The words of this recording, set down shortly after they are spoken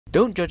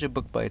Don't judge a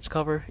book by its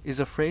cover is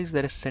a phrase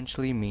that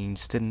essentially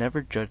means to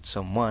never judge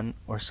someone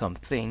or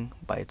something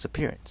by its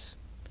appearance.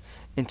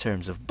 In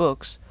terms of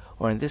books,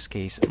 or in this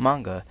case,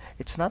 manga,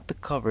 it's not the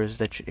covers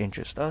that should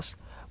interest us,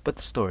 but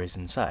the stories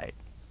inside.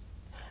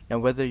 Now,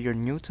 whether you're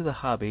new to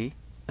the hobby,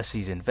 a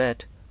seasoned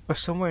vet, or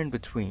somewhere in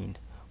between,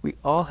 we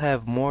all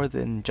have more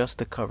than just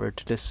the cover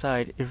to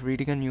decide if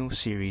reading a new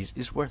series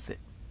is worth it.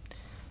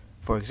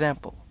 For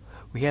example,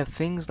 we have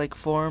things like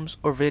forums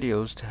or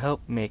videos to help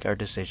make our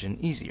decision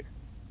easier.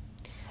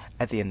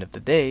 At the end of the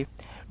day,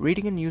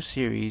 reading a new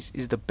series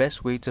is the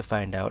best way to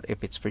find out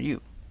if it's for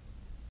you.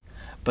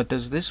 But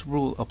does this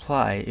rule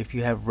apply if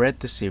you have read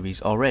the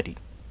series already?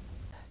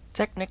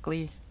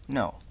 Technically,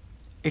 no.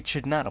 It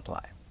should not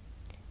apply.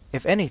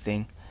 If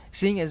anything,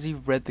 seeing as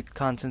you've read the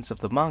contents of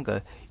the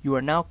manga, you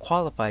are now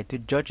qualified to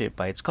judge it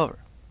by its cover.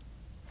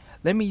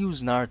 Let me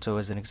use Naruto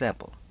as an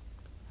example.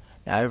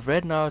 Now, I've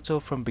read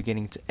Naruto from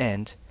beginning to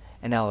end,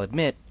 and I'll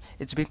admit,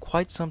 it's been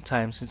quite some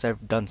time since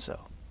I've done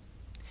so.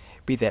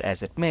 Be that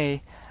as it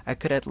may, I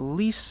could at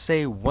least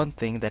say one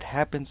thing that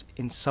happens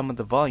in some of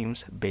the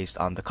volumes based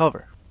on the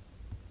cover.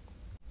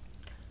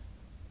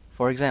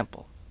 For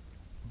example,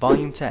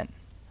 Volume 10,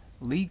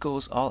 Lee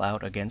goes all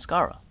out against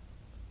Gaara.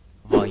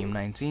 Volume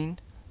 19,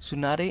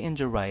 Tsunade and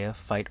Jiraiya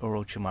fight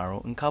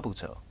Orochimaru and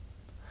Kabuto.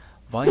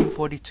 Volume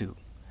 42,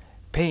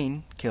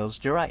 Pain kills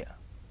Jiraiya.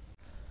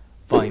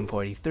 Volume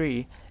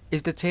 43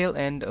 is the tail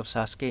end of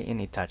Sasuke and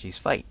Itachi's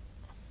fight.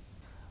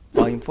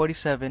 Volume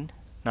 47,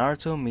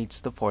 Naruto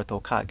meets the 4th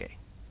Hokage.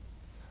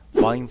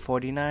 Volume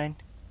 49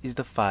 is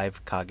the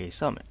 5 Kage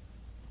Summit.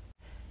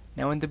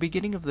 Now, in the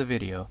beginning of the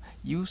video,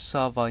 you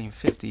saw Volume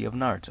 50 of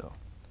Naruto.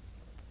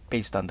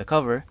 Based on the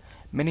cover,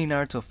 many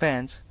Naruto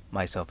fans,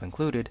 myself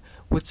included,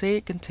 would say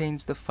it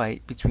contains the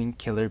fight between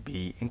Killer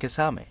Bee and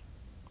Kisame.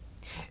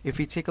 If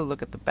we take a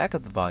look at the back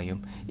of the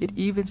volume, it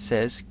even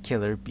says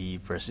Killer Bee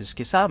vs.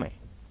 Kisame.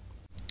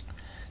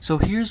 So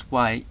here's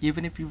why,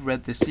 even if you've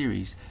read the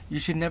series, you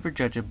should never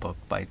judge a book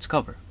by its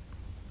cover.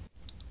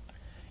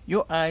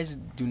 Your eyes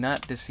do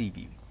not deceive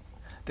you.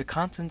 The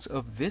contents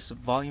of this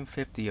Volume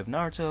 50 of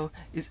Naruto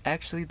is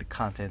actually the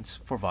contents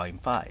for Volume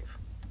 5.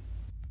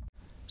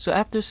 So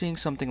after seeing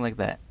something like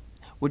that,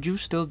 would you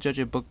still judge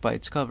a book by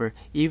its cover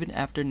even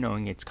after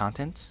knowing its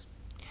contents?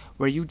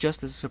 Were you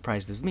just as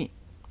surprised as me?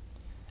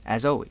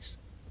 As always,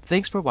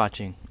 thanks for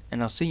watching,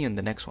 and I'll see you in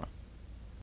the next one.